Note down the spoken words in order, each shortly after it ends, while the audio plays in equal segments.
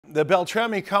The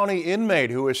Beltrami County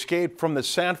inmate who escaped from the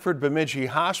Sanford Bemidji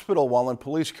Hospital while in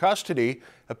police custody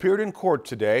appeared in court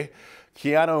today.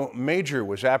 Keanu Major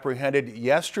was apprehended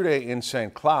yesterday in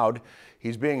St. Cloud.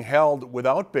 He's being held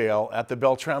without bail at the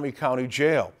Beltrami County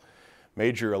Jail.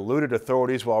 Major eluded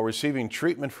authorities while receiving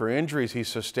treatment for injuries he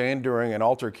sustained during an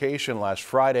altercation last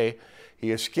Friday.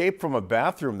 He escaped from a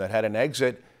bathroom that had an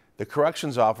exit the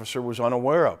corrections officer was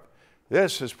unaware of.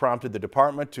 This has prompted the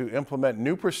department to implement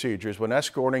new procedures when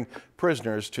escorting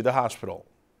prisoners to the hospital.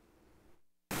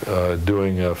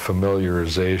 Doing a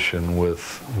familiarization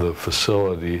with the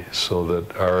facility so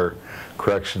that our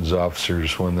corrections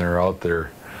officers, when they're out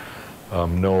there,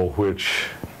 know which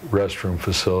restroom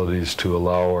facilities to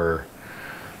allow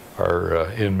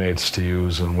our inmates to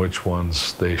use and which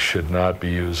ones they should not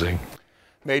be using.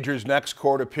 Major's next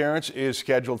court appearance is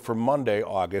scheduled for Monday,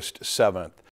 August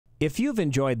 7th. If you've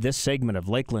enjoyed this segment of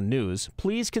Lakeland News,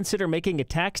 please consider making a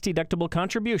tax-deductible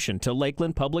contribution to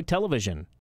Lakeland Public Television.